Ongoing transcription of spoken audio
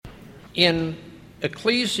In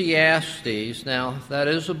Ecclesiastes, now that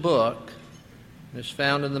is a book, it's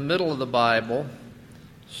found in the middle of the Bible,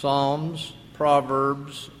 Psalms,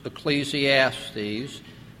 Proverbs, Ecclesiastes.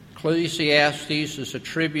 Ecclesiastes is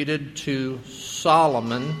attributed to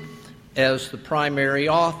Solomon as the primary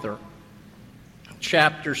author.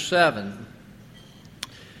 Chapter 7.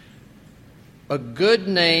 A good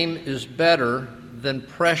name is better than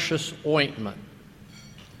precious ointment,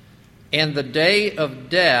 and the day of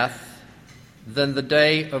death than the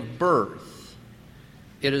day of birth.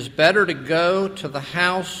 It is better to go to the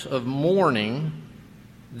house of mourning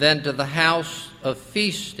than to the house of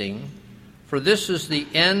feasting, for this is the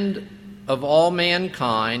end of all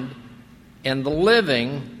mankind, and the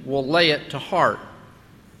living will lay it to heart.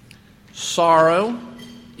 Sorrow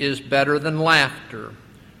is better than laughter,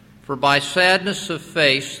 for by sadness of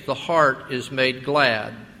face the heart is made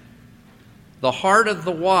glad. The heart of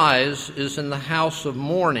the wise is in the house of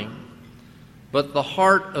mourning, but the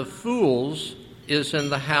heart of fools is in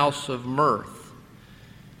the house of mirth.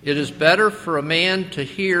 It is better for a man to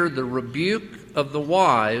hear the rebuke of the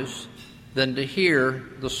wise than to hear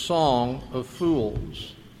the song of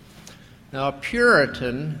fools. Now, a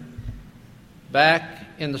Puritan back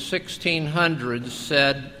in the 1600s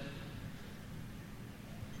said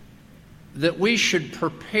that we should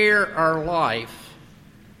prepare our life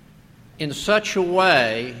in such a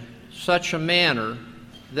way, such a manner,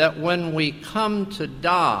 that when we come to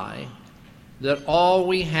die, that all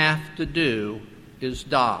we have to do is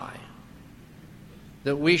die.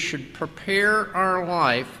 That we should prepare our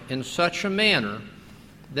life in such a manner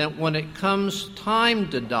that when it comes time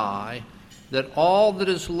to die, that all that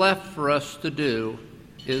is left for us to do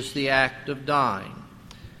is the act of dying.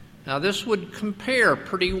 Now, this would compare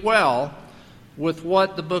pretty well with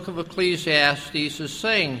what the book of Ecclesiastes is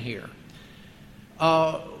saying here.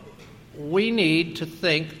 We need to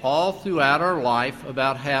think all throughout our life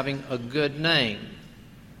about having a good name.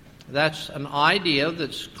 That's an idea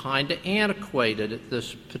that's kind of antiquated at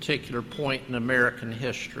this particular point in American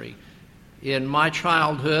history. In my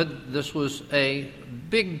childhood, this was a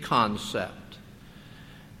big concept.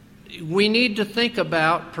 We need to think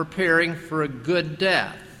about preparing for a good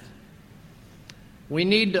death. We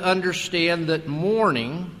need to understand that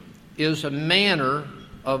mourning is a manner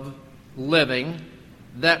of living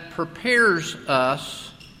that prepares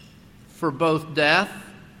us for both death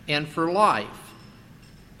and for life.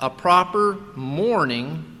 A proper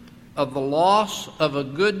mourning of the loss of a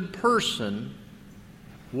good person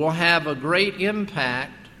will have a great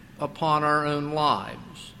impact upon our own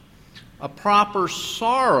lives. A proper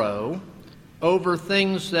sorrow over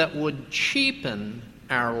things that would cheapen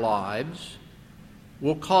our lives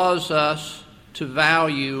will cause us to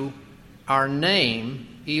value our name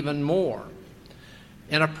even more.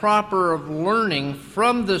 And a proper of learning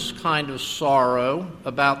from this kind of sorrow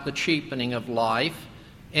about the cheapening of life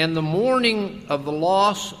and the mourning of the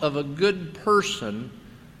loss of a good person,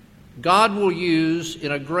 God will use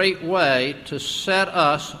in a great way to set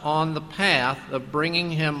us on the path of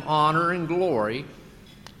bringing Him honor and glory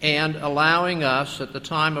and allowing us at the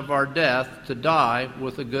time of our death to die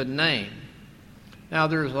with a good name. Now,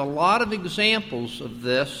 there's a lot of examples of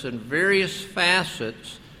this in various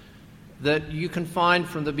facets that you can find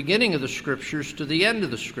from the beginning of the Scriptures to the end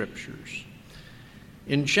of the Scriptures.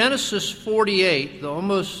 In Genesis 48, the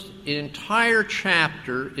almost entire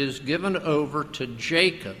chapter is given over to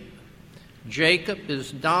Jacob. Jacob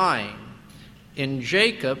is dying, and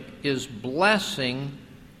Jacob is blessing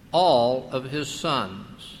all of his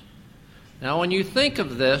sons. Now, when you think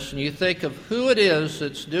of this, and you think of who it is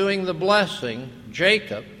that's doing the blessing,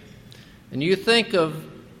 Jacob, and you think of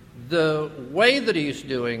the way that he's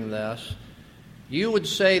doing this, you would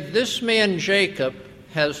say this man Jacob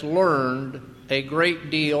has learned a great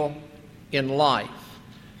deal in life.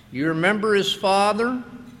 You remember his father?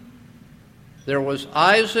 There was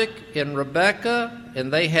Isaac and Rebekah,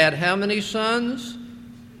 and they had how many sons?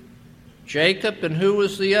 Jacob, and who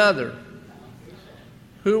was the other?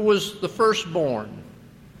 Who was the firstborn?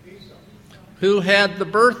 Who had the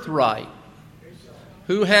birthright?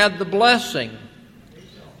 Who had the blessing?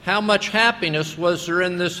 How much happiness was there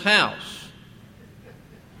in this house?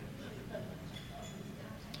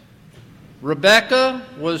 Rebekah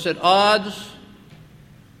was at odds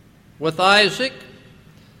with Isaac.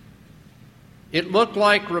 It looked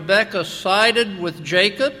like Rebekah sided with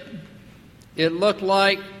Jacob. It looked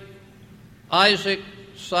like Isaac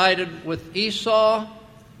sided with Esau.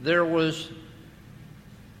 There was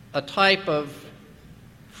a type of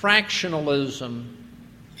fractionalism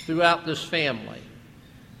throughout this family.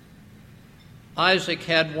 Isaac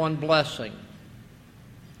had one blessing.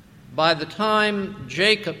 By the time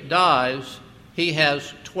Jacob dies, he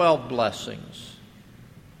has 12 blessings.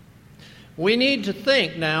 We need to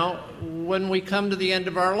think now, when we come to the end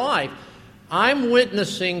of our life, I'm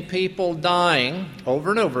witnessing people dying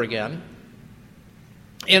over and over again.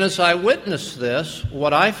 And as I witness this,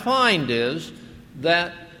 what I find is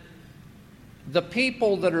that the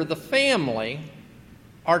people that are the family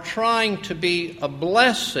are trying to be a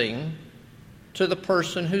blessing to the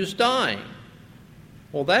person who's dying.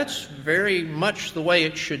 Well, that's very much the way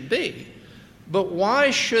it should be. But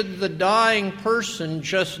why should the dying person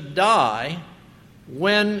just die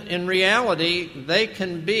when in reality they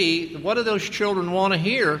can be, what do those children want to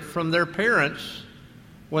hear from their parents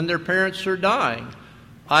when their parents are dying?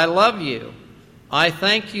 I love you. I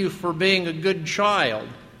thank you for being a good child.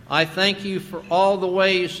 I thank you for all the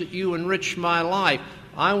ways that you enrich my life.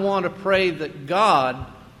 I want to pray that God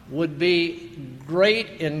would be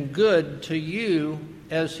great and good to you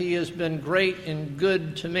as he has been great and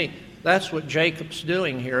good to me. That's what Jacob's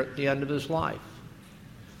doing here at the end of his life.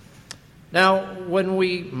 Now, when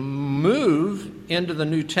we move into the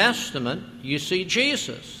New Testament, you see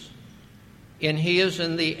Jesus, and he is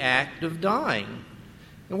in the act of dying.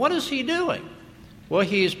 And what is he doing? Well,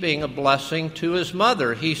 he's being a blessing to his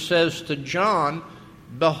mother. He says to John,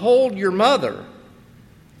 "Behold your mother."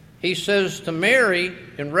 He says to Mary,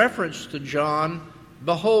 in reference to John,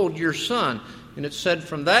 "Behold your son." And it said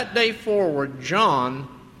from that day forward, John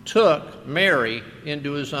took Mary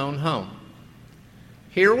into his own home.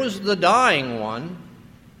 Here was the dying one.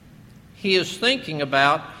 He is thinking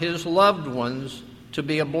about his loved ones to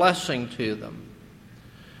be a blessing to them.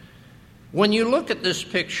 When you look at this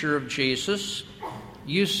picture of Jesus,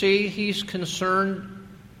 you see he's concerned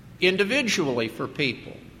individually for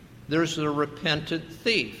people. There's a repentant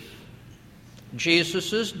thief.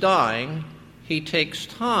 Jesus is dying. He takes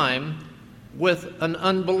time with an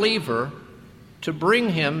unbeliever to bring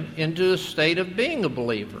him into a state of being a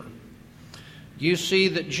believer. You see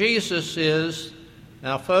that Jesus is,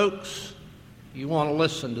 now folks, you want to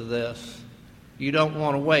listen to this. You don't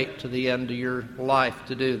want to wait to the end of your life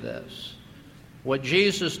to do this. What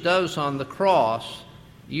Jesus does on the cross,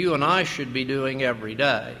 you and I should be doing every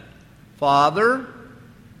day. Father,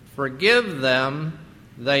 forgive them,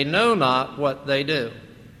 they know not what they do.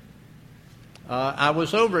 I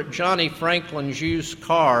was over at Johnny Franklin's used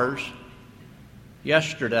cars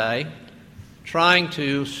yesterday trying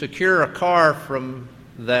to secure a car from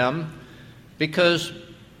them because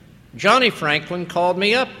Johnny Franklin called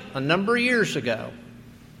me up a number of years ago.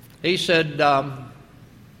 He said,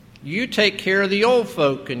 "You take care of the old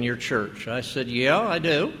folk in your church." I said, "Yeah, I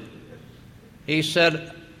do." He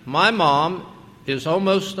said, "My mom is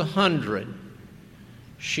almost 100.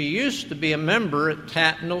 She used to be a member at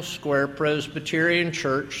Tatnall Square Presbyterian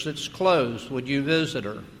Church that's closed. Would you visit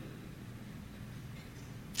her?"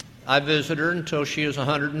 I visited her until she was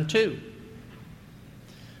 102.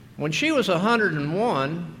 When she was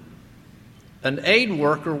 101, an aid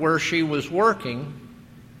worker where she was living,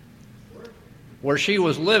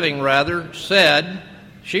 said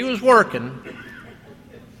she was working,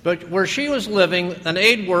 but where she was living, an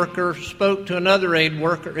aid worker spoke to another aid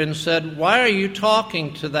worker and said, "Why are you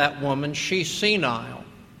talking to that woman? She's senile."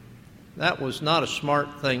 That was not a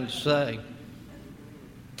smart thing to say.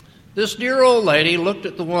 This dear old lady looked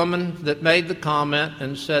at the woman that made the comment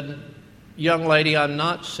and said, "Young lady, I'm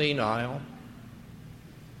not senile."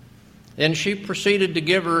 And she proceeded to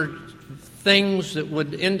give her things that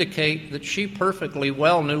would indicate that she perfectly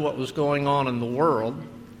well knew what was going on in the world.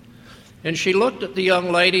 And she looked at the young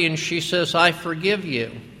lady and she says, "I forgive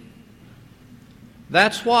you.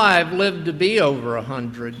 That's why I've lived to be over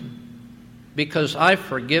 100, because I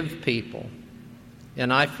forgive people,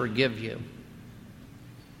 and I forgive you."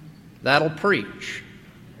 That'll preach.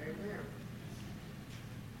 Amen.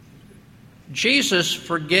 Jesus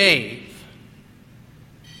forgave.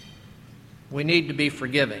 We need to be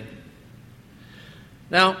forgiving.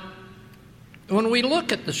 Now, when we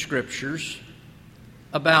look at the Scriptures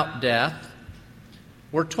about death,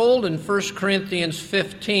 we're told in 1 Corinthians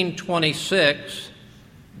 15:26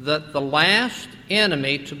 that the last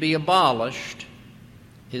enemy to be abolished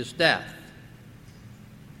is death.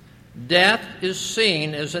 Death is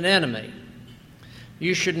seen as an enemy.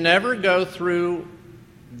 You should never go through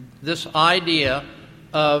this idea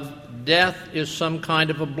of death is some kind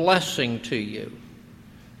of a blessing to you,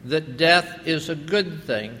 that death is a good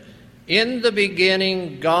thing. In the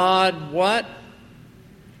beginning, God what?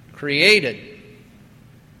 Created.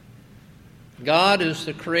 God is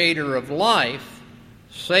the creator of life.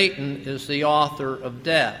 Satan is the author of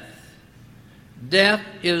death. Death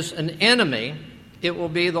is an enemy. It will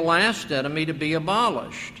be the last enemy to be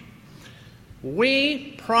abolished.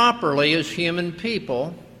 We properly, as human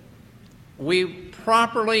people, we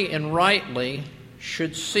properly and rightly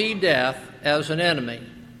should see death as an enemy.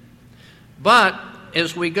 But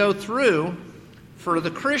as we go through, for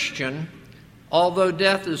the Christian, although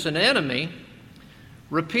death is an enemy,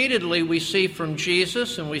 repeatedly we see from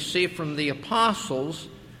Jesus and we see from the apostles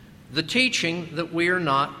the teaching that we are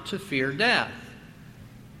not to fear death.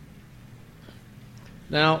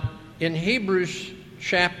 Now, in Hebrews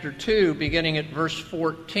chapter 2, beginning at verse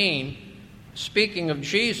 14, speaking of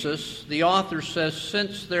Jesus, the author says,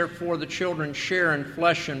 "Since therefore the children share in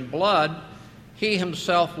flesh and blood, he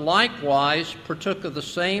himself likewise partook of the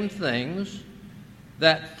same things,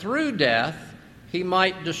 that through death he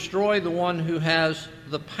might destroy the one who has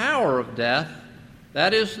the power of death,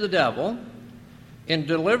 that is the devil, and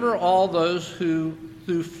deliver all those who,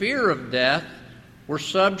 through fear of death, were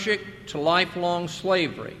subject to lifelong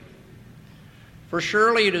slavery. For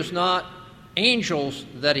surely it is not angels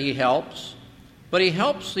that he helps, but he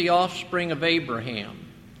helps the offspring of Abraham.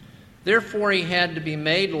 Therefore he had to be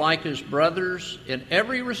made like his brothers in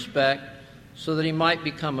every respect, so that he might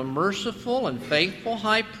become a merciful and faithful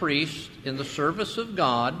high priest in the service of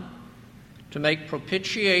God, to make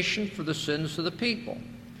propitiation for the sins of the people.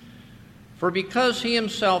 For because he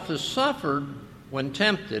himself has suffered when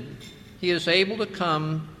tempted, he is able to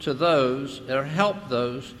come to those or help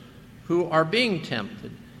those who are being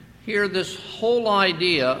tempted." Here, this whole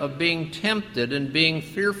idea of being tempted and being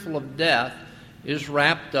fearful of death is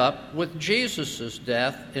wrapped up with Jesus'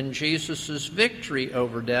 death and Jesus' victory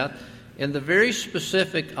over death. And the very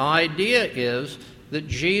specific idea is that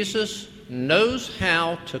Jesus knows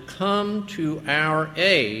how to come to our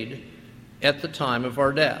aid at the time of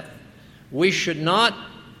our death. We should not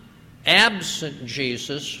absent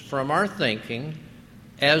Jesus from our thinking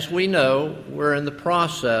as we know we're in the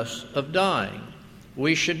process of dying.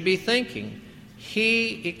 We should be thinking,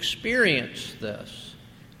 he experienced this,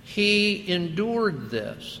 he endured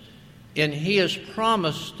this, and he has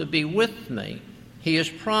promised to be with me. He has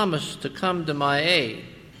promised to come to my aid.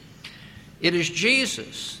 It is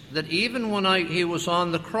Jesus that even when he was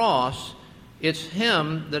on the cross, it's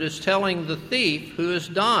him that is telling the thief who is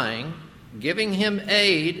dying, giving him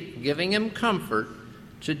aid, giving him comfort,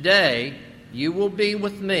 "Today you will be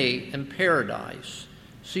with me in paradise."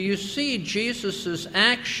 So you see Jesus'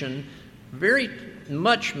 action very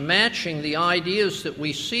much matching the ideas that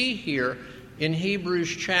we see here in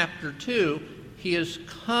Hebrews chapter 2. He is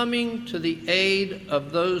coming to the aid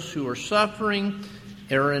of those who are suffering,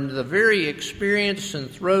 are in the very experience and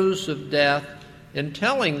throes of death, and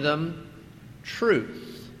telling them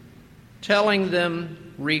truth, telling them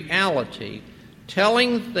reality,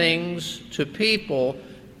 telling things to people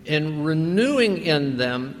and renewing in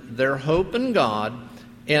them their hope in God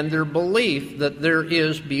and their belief that there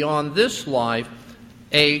is beyond this life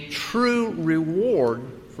a true reward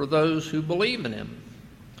for those who believe in him.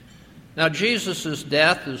 Now, Jesus'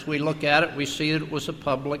 death, as we look at it, we see that it was a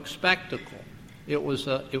public spectacle. It was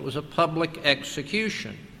a public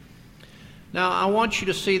execution. Now, I want you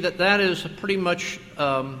to see that that is pretty much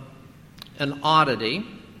an oddity.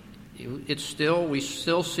 We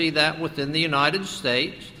still see that within the United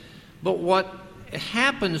States. But what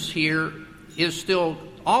happens here is still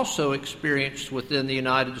also experienced within the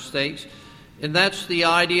United States, and that's the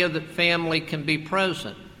idea that family can be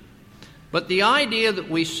present. But the idea that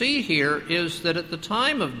we see here is that at the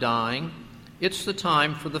time of dying, it's the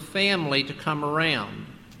time for the family to come around.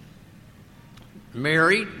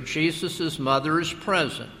 Mary, Jesus' mother, is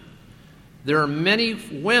present. There are many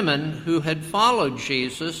women who had followed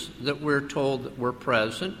Jesus that we're told that were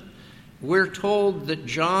present. We're told that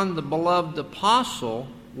John, the beloved apostle,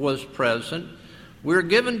 was present. We're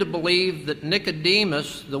given to believe that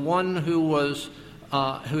Nicodemus, the one who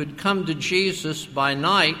had come to Jesus by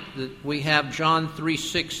night, that we have John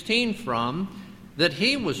 3:16 from, that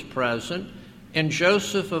he was present, and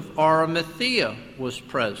Joseph of Arimathea was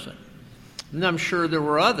present. And I'm sure there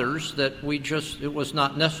were others that it was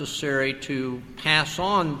not necessary to pass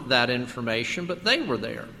on that information, but they were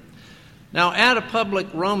there. Now, at a public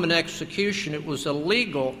Roman execution, it was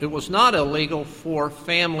not illegal for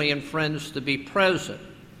family and friends to be present.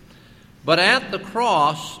 But at the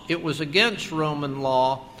cross, it was against Roman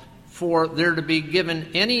law for there to be given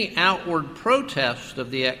any outward protest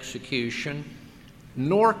of the execution,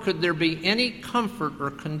 nor could there be any comfort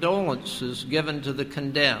or condolences given to the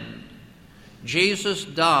condemned. Jesus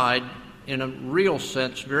died, in a real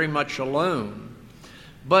sense, very much alone.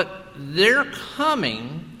 But their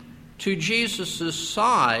coming to Jesus'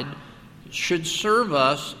 side should serve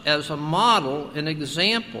us as a model, an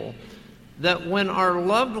example, that when our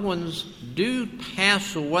loved ones do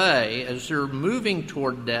pass away, as they're moving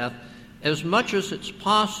toward death, as much as it's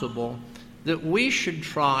possible, that we should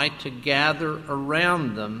try to gather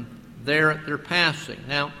around them there at their passing.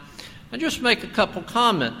 Now, I'll just make a couple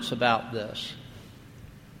comments about this.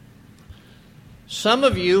 Some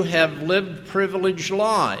of you have lived privileged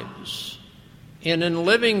lives, and in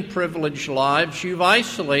living privileged lives, you've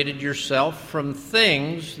isolated yourself from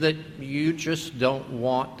things that you just don't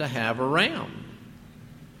want to have around.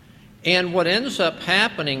 And what ends up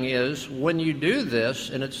happening is, when you do this,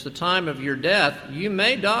 and it's the time of your death, you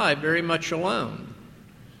may die very much alone.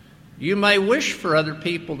 You may wish for other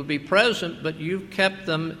people to be present, but you've kept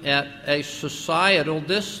them at a societal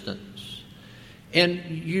distance. And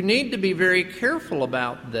you need to be very careful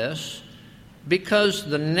about this, because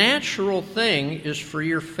the natural thing is for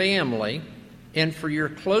your family and for your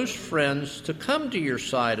close friends to come to your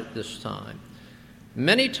side at this time.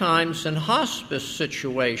 Many times in hospice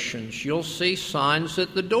situations, you'll see signs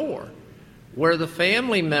at the door where the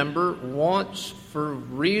family member wants, for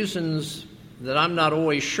reasons that I'm not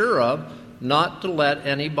always sure of, not to let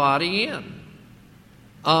anybody in.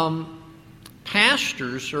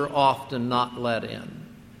 Pastors are often not let in.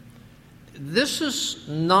 This is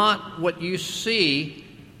not what you see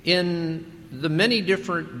in the many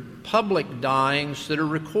different public dyings that are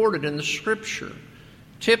recorded in the Scripture.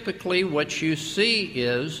 Typically, what you see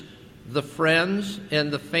is the friends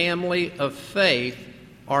and the family of faith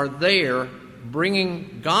are there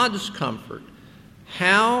bringing God's comfort.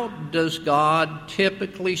 How does God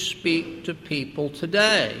typically speak to people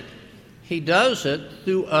today? He does it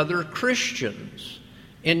through other Christians.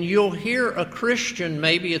 And you'll hear a Christian,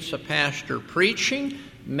 maybe it's a pastor preaching,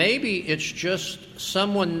 maybe it's just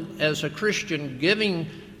someone as a Christian giving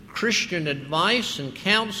Christian advice and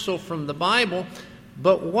counsel from the Bible.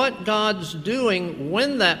 But what God's doing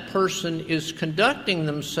when that person is conducting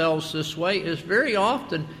themselves this way is very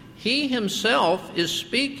often He Himself is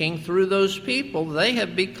speaking through those people. They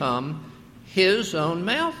have become His own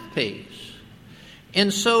mouthpiece.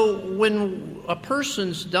 And so when a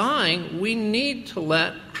person's dying, we need to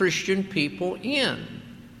let Christian people in.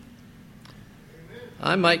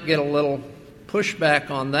 I might get a little pushback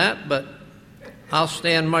on that, but I'll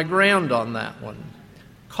stand my ground on that one.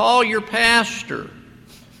 Call your pastor.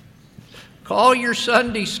 Call your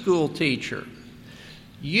Sunday school teacher.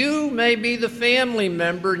 You may be the family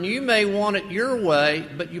member and you may want it your way,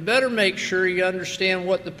 but you better make sure you understand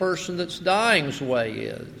what the person that's dying's way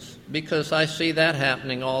is, because I see that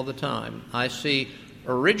happening all the time. I see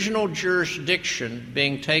original jurisdiction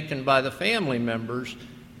being taken by the family members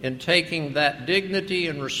and taking that dignity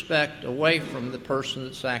and respect away from the person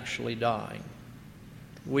that's actually dying.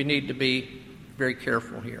 We need to be very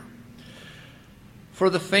careful here.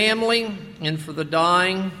 For the family and for the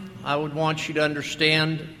dying, I would want you to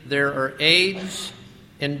understand there are aids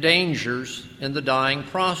and dangers in the dying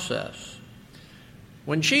process.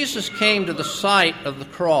 When Jesus came to the site of the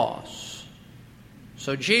cross,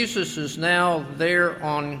 so Jesus is now there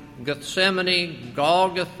on Gethsemane,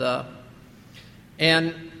 Golgotha,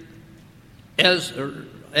 and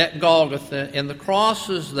at Golgotha, and the cross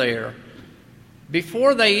is there.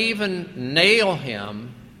 Before they even nail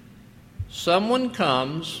Him, someone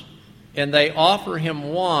comes and they offer Him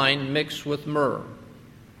wine mixed with myrrh.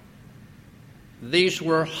 These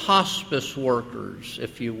were hospice workers,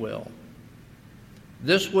 if you will.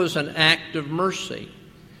 This was an act of mercy.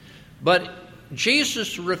 But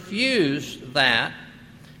Jesus refused that,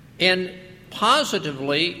 and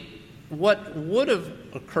positively, what would have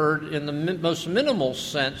occurred in the most minimal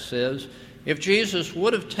sense is, if Jesus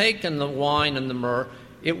would have taken the wine and the myrrh,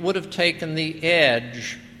 it would have taken the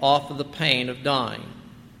edge off of the pain of dying.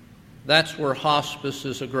 That's where hospice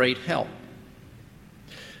is a great help.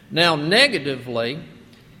 Now, negatively,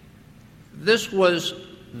 this was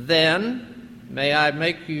then, may I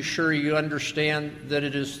make you sure you understand that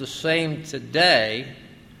it is the same today,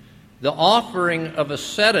 the offering of a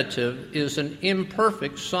sedative is an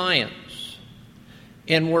imperfect science.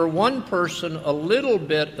 And where one person, a little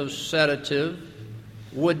bit of sedative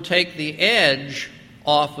would take the edge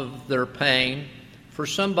off of their pain, for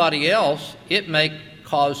somebody else, it may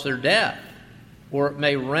cause their death, or it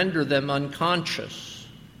may render them unconscious.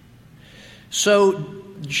 So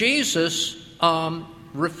Jesus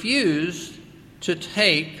refused to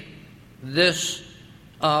take this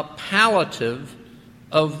palliative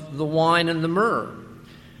of the wine and the myrrh.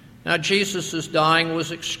 Now, Jesus' dying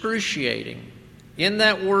was excruciating. In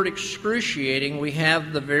that word excruciating, we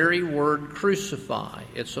have the very word crucify.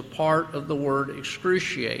 It's a part of the word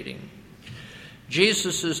excruciating.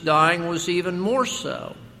 Jesus' dying was even more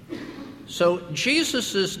so. So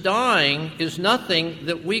Jesus' dying is nothing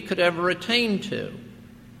that we could ever attain to.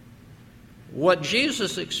 What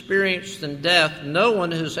Jesus experienced in death, no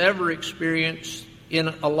one has ever experienced in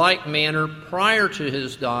a like manner prior to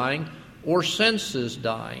his dying or since his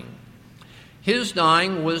dying. His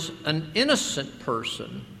dying was an innocent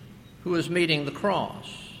person who was meeting the cross.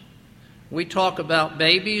 We talk about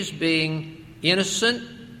babies being innocent.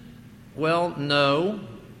 Well, no.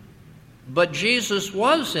 But Jesus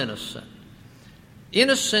was innocent.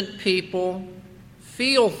 Innocent people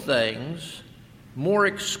feel things more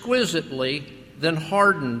exquisitely than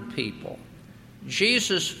hardened people.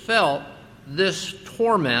 Jesus felt this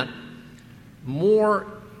torment more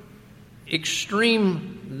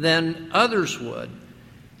extreme than others would.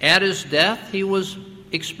 At his death, he was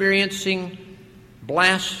experiencing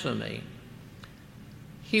blasphemy.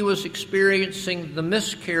 He was experiencing the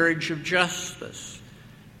miscarriage of justice.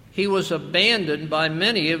 He was abandoned by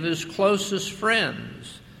many of his closest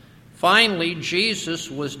friends. Finally,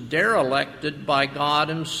 Jesus was derelicted by God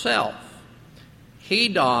himself. He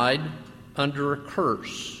died under a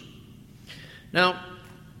curse. Now,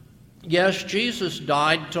 yes, Jesus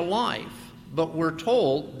died to life, but we're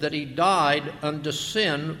told that he died unto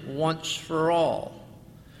sin once for all.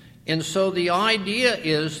 And so the idea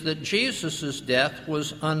is that Jesus' death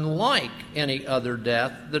was unlike any other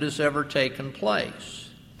death that has ever taken place.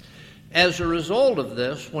 As a result of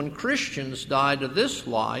this, when Christians die to this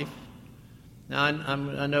life, now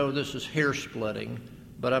I know this is hair-splitting,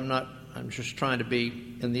 but I'm just trying to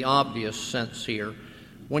be in the obvious sense here.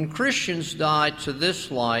 When Christians die to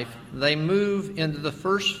this life, they move into the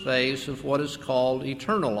first phase of what is called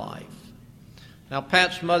eternal life. Now,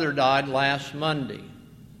 Pat's mother died last Monday.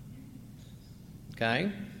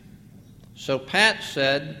 Okay? So Pat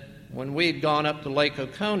said, when we had gone up to Lake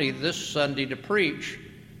Oconee this Sunday to preach,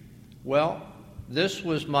 well, this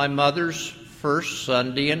was my mother's first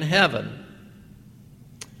Sunday in heaven.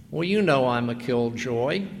 Well, you know I'm a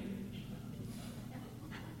killjoy.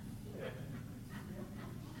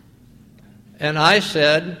 And I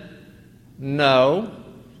said, no,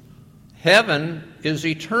 heaven is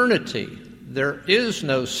eternity. There is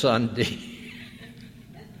no Sunday.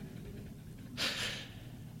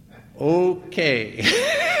 Okay.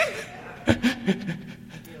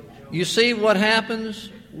 You see what happens?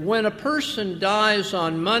 When a person dies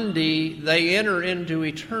on Monday, they enter into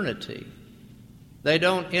eternity. They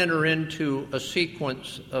don't enter into a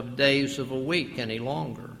sequence of days of a week any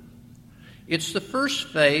longer. It's the first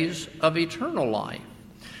phase of eternal life.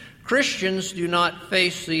 Christians do not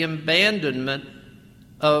face the abandonment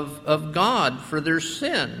of God for their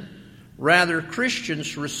sin. Rather,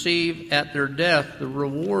 Christians receive at their death the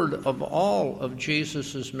reward of all of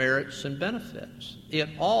Jesus' merits and benefits. It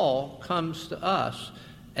all comes to us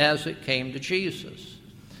as it came to Jesus.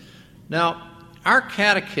 Now, our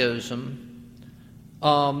catechism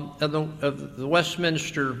of the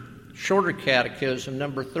Westminster Shorter Catechism,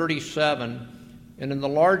 number 37, and in the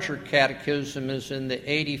larger catechism is in the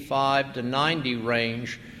 85 to 90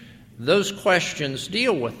 range, those questions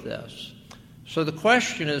deal with this. So the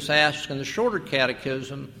question is asked in the Shorter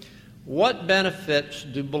Catechism, what benefits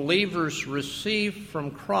do believers receive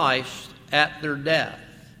from Christ at their death?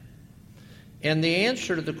 And the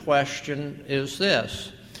answer to the question is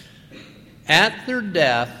this: at their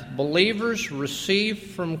death, believers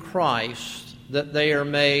receive from Christ that they are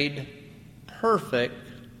made perfect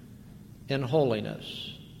in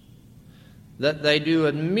holiness, that they do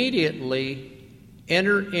immediately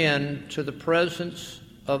enter into the presence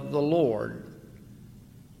of the Lord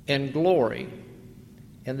in glory,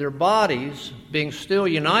 and their bodies, being still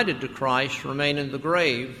united to Christ, remain in the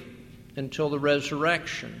grave until the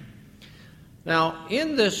resurrection. Now,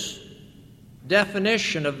 in this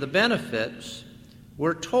definition of the benefits,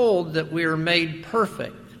 we're told that we are made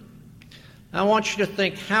perfect. I want you to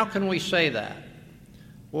think, how can we say that?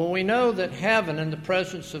 Well, we know that heaven in the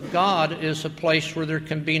presence of God is a place where there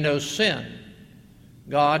can be no sin.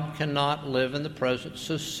 God cannot live in the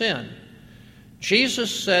presence of sin.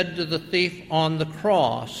 Jesus said to the thief on the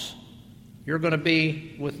cross, "You're going to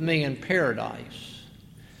be with me in paradise."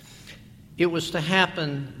 It was to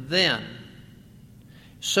happen then.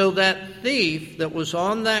 So that thief that was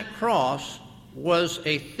on that cross was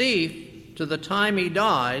a thief to the time he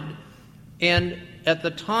died, and at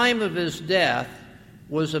the time of his death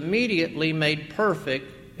was immediately made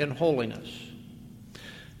perfect in holiness.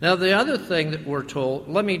 Now, the other thing that we're told,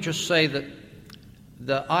 let me just say that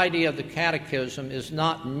the idea of the catechism is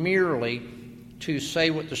not merely to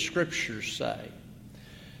say what the Scriptures say.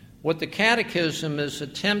 What the catechism is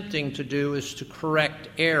attempting to do is to correct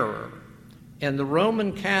error. And the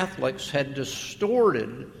Roman Catholics had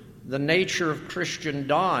distorted the nature of Christian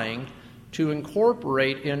dying to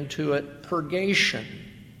incorporate into it purgation,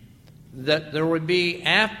 that there would be,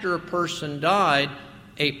 after a person died,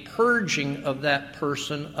 a purging of that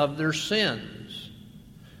person of their sins.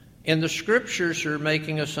 And the Scriptures are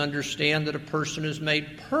making us understand that a person is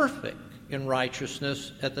made perfect in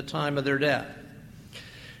righteousness at the time of their death.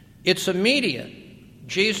 It's immediate.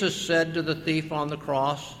 Jesus said to the thief on the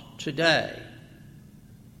cross, "Today."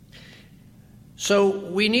 So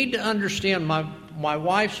we need to understand, my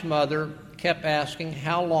wife's mother kept asking,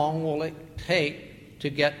 how long will it take to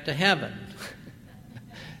get to heaven?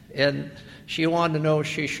 And she wanted to know if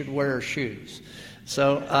she should wear her shoes.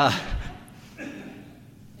 So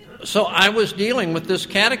I was dealing with this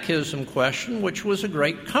catechism question, which was a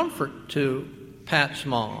great comfort to Pat's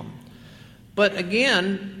mom. But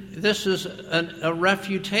again, this is a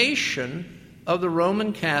refutation of the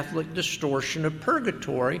Roman Catholic distortion of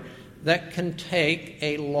purgatory that can take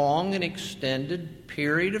a long and extended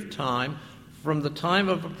period of time from the time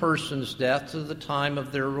of a person's death to the time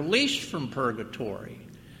of their release from purgatory.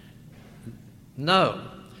 No.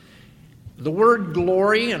 The word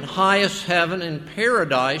glory and highest heaven and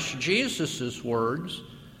paradise, Jesus' words,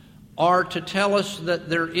 are to tell us that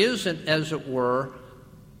there isn't, as it were,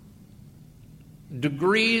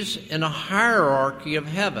 degrees in a hierarchy of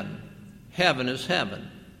heaven. Heaven is heaven.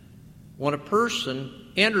 When a person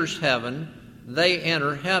enters heaven, they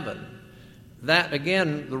enter heaven. That,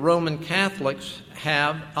 again, the Roman Catholics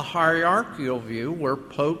have a hierarchical view where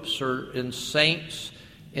popes and saints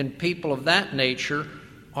and people of that nature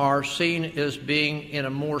are seen as being in a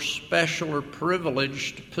more special or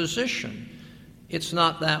privileged position. It's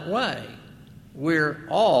not that way. We're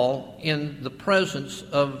all in the presence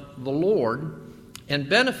of the Lord and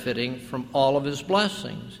benefiting from all of His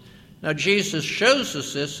blessings. Now, Jesus shows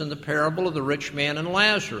us this in the parable of the rich man and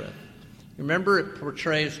Lazarus. Remember, it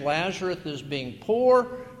portrays Lazarus as being poor.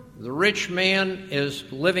 The rich man is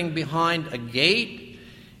living behind a gate.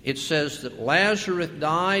 It says that Lazarus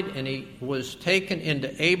died and he was taken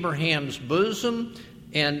into Abraham's bosom,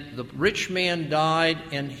 and the rich man died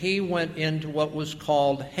and he went into what was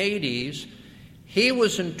called Hades. He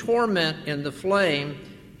was in torment in the flame.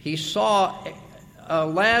 He saw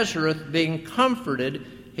Lazarus being comforted.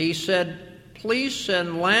 He said, "Please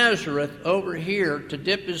send Lazarus over here to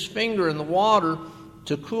dip his finger in the water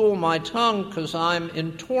to cool my tongue, because I'm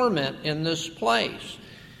in torment in this place."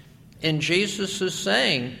 And Jesus is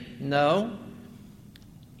saying, no,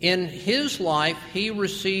 in his life he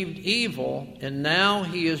received evil, and now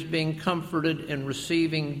he is being comforted and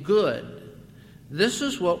receiving good. This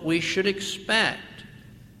is what we should expect,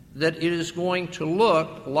 that it is going to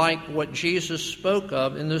look like what Jesus spoke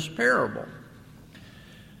of in this parable.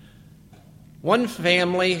 One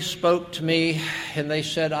family spoke to me and they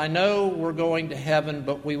said, "I know we're going to heaven,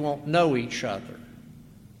 but we won't know each other."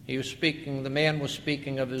 The man was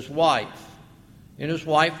speaking of his wife. And his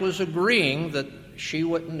wife was agreeing that she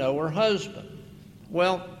wouldn't know her husband.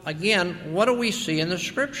 Well, again, what do we see in the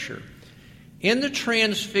Scripture? In the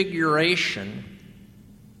Transfiguration,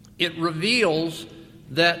 it reveals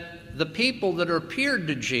that the people that appeared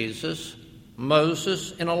to Jesus,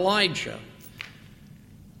 Moses and Elijah.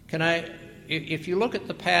 If you look at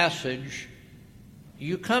the passage,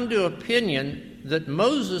 you come to opinion that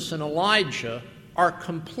Moses and Elijah are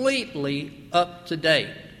completely up to date.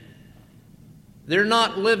 They're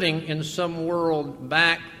not living in some world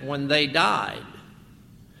back when they died.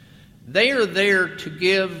 They are there to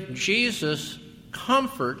give Jesus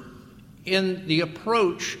comfort in the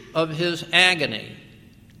approach of his agony.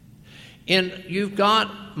 And you've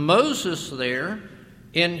got Moses there,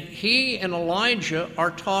 and he and Elijah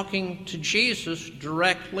are talking to Jesus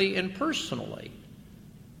directly and personally.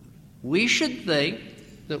 We should think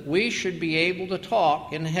that we should be able to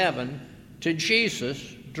talk in heaven to Jesus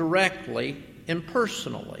directly and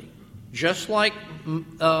personally, just like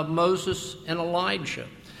Moses and Elijah.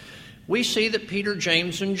 We see that Peter,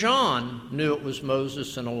 James, and John knew it was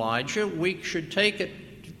Moses and Elijah. We should take it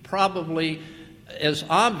probably as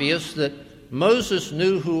obvious that Moses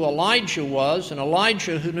knew who Elijah was, and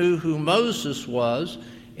Elijah knew who Moses was,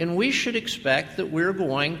 and we should expect that we're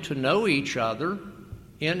going to know each other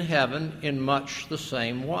in heaven in much the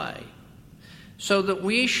same way. So that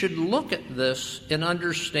we should look at this and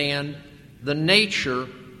understand the nature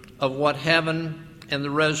of what heaven and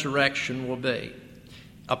the resurrection will be.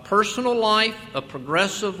 A personal life, a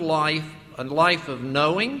progressive life, a life of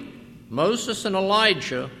knowing. Moses and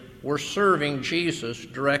Elijah were serving Jesus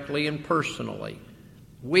directly and personally.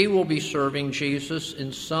 We will be serving Jesus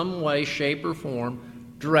in some way, shape, or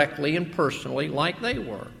form directly and personally like they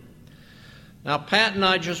were. Now, Pat and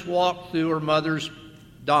I just walked through her mother's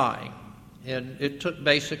dying. And it took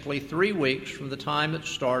basically 3 weeks from the time it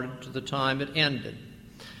started to the time it ended.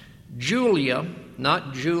 Julia,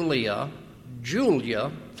 not Julia,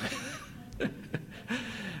 Julia,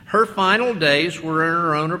 her final days were in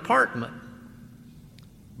her own apartment.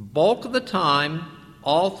 Bulk of the time,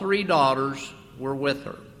 all 3 daughters were with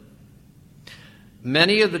her.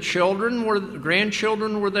 Many of the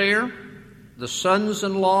grandchildren were there. The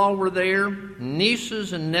sons-in-law were there.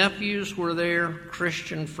 Nieces and nephews were there.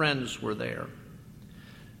 Christian friends were there.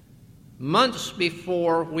 Months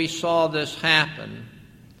before we saw this happen,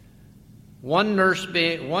 one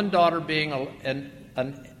daughter being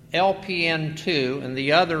an LPN2 and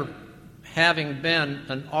the other having been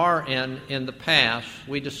an RN in the past,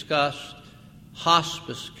 we discussed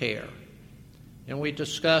hospice care. And we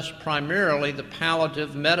discussed primarily the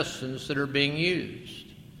palliative medicines that are being used.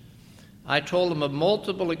 I told them of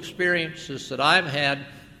multiple experiences that I've had,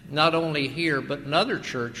 not only here, but in other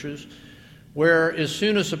churches, where as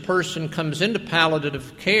soon as a person comes into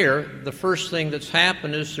palliative care, the first thing that's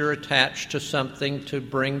happened is they're attached to something to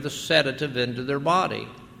bring the sedative into their body.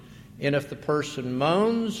 And if the person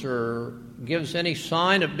moans or gives any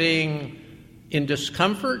sign of being in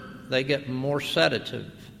discomfort, they get more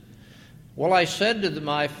sedative. Well, I said to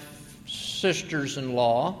my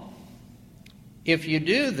sisters-in-law, if you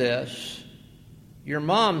do this, your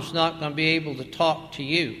mom's not going to be able to talk to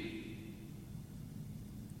you.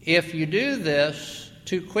 If you do this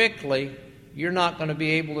too quickly, you're not going to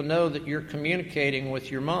be able to know that you're communicating with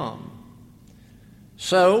your mom.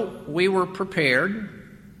 So we were prepared,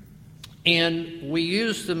 and we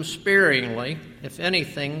used them sparingly. If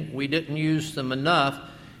anything, we didn't use them enough.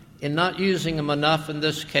 And not using them enough in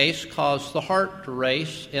this case caused the heart to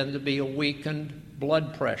race and to be a weakened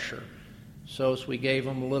blood pressure. So as we gave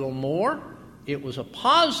them a little more, it was a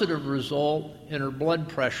positive result, and her blood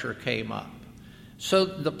pressure came up. So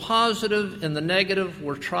the positive and the negative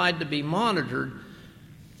were tried to be monitored.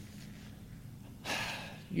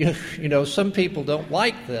 You know, some people don't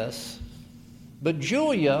like this, but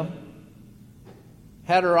Julia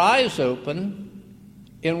had her eyes open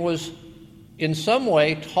and was in some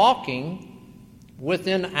way talking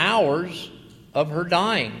within hours of her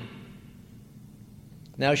dying.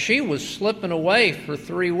 Now, she was slipping away for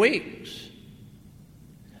 3 weeks,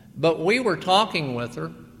 but we were talking with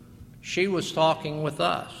her. She was talking with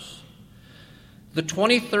us. The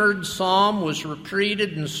 23rd Psalm was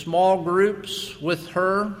repeated in small groups with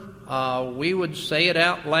her. We would say it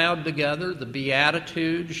out loud together. The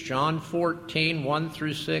Beatitudes, John 14, 1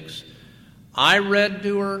 through 6. I read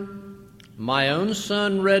to her. My own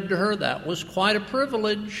son read to her. That was quite a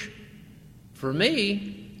privilege for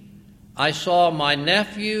me. I saw my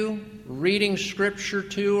nephew reading Scripture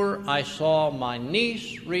to her. I saw my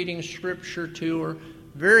niece reading Scripture to her.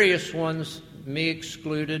 Various ones, me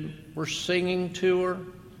excluded, were singing to her.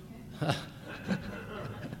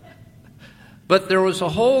 But there was a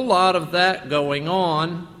whole lot of that going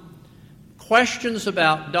on. Questions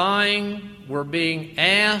about dying were being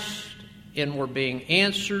asked and were being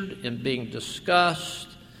answered and being discussed.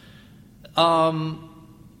 While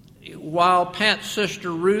Pat's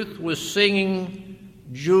sister Ruth was singing,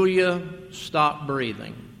 Julia stopped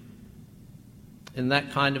breathing in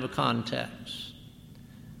that kind of a context.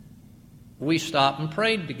 We stopped and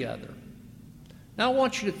prayed together. Now I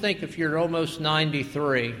want you to think, if you're almost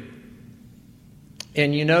 93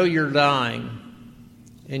 and you know you're dying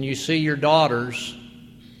and you see your daughters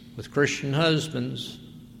with Christian husbands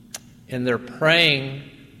and they're praying,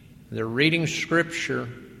 they're reading Scripture,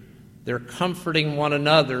 they're comforting one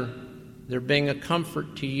another, they're being a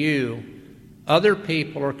comfort to you. Other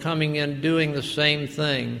people are coming in doing the same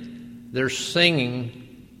thing. They're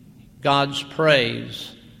singing God's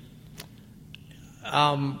praise.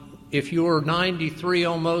 If you were 93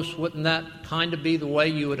 almost, wouldn't that kind of be the way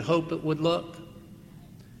you would hope it would look?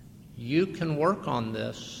 You can work on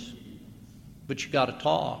this, but you got to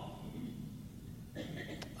talk.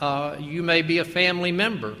 You may be a family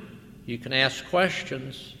member. You can ask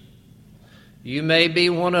questions. You may be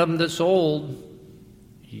one of them that's old.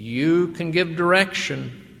 You can give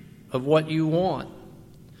direction of what you want.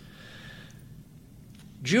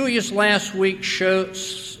 Julia's last week showed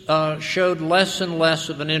less and less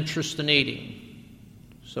of an interest in eating,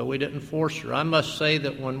 so we didn't force her. I must say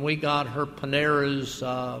that when we got her Panera's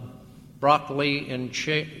broccoli and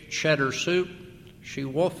cheddar soup, she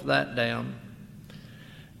wolfed that down.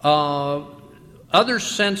 Other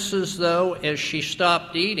senses, though, as she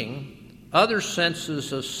stopped eating, other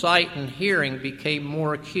senses of sight and hearing became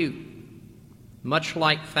more acute, much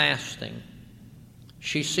like fasting.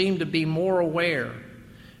 She seemed to be more aware.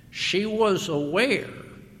 She was aware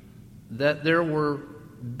that there were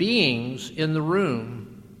beings in the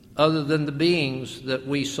room other than the beings that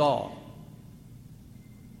we saw.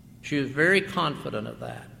 She was very confident of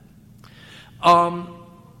that.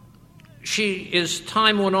 As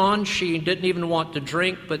time went on, she didn't even want to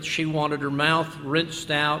drink, but she wanted her mouth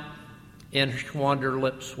rinsed out and she wanted her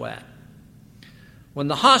lips wet. When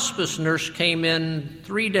the hospice nurse came in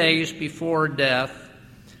 3 days before her death,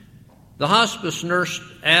 the hospice nurse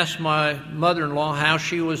asked my mother-in-law how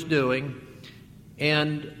she was doing,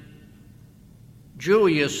 and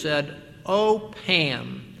Julia said, "Oh,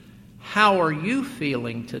 Pam, how are you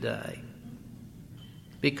feeling today?"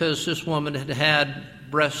 Because this woman had had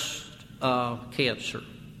breast cancer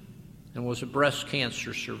and was a breast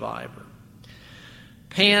cancer survivor.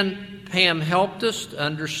 Pam helped us to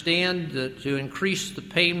understand that to increase the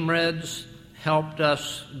pain meds helped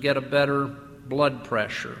us get a better blood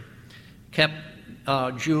pressure, kept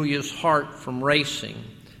Julia's heart from racing,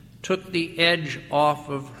 took the edge off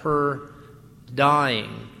of her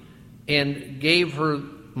dying, and gave her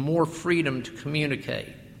more freedom to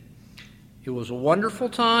communicate. It was a wonderful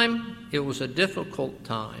time. It was a difficult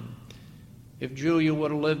time. If Julia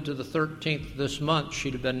would have lived to the 13th of this month,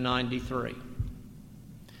 she'd have been 93.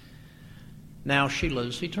 Now she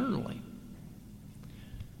lives eternally.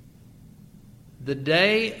 The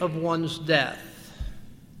day of one's death,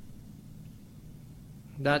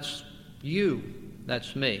 that's you,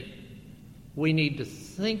 that's me. We need to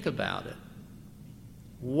think about it.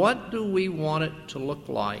 What do we want it to look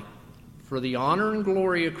like for the honor and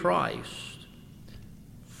glory of Christ,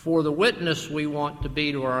 for the witness we want to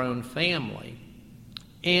be to our own family,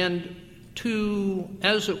 and to,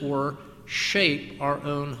 as it were, shape our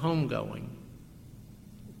own homegoing?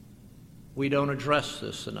 We don't address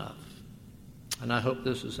this enough, and I hope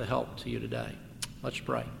this is a help to you today. Let's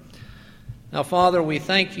pray. Now, Father, we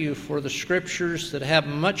thank you for the Scriptures that have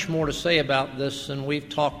much more to say about this than we've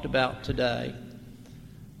talked about today.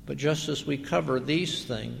 But just as we cover these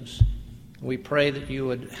things, we pray that you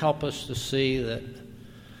would help us to see that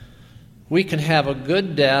we can have a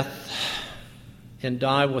good death and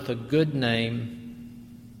die with a good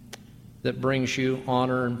name that brings you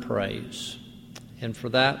honor and praise. And for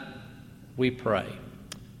that, we pray.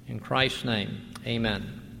 In Christ's name,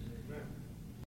 amen.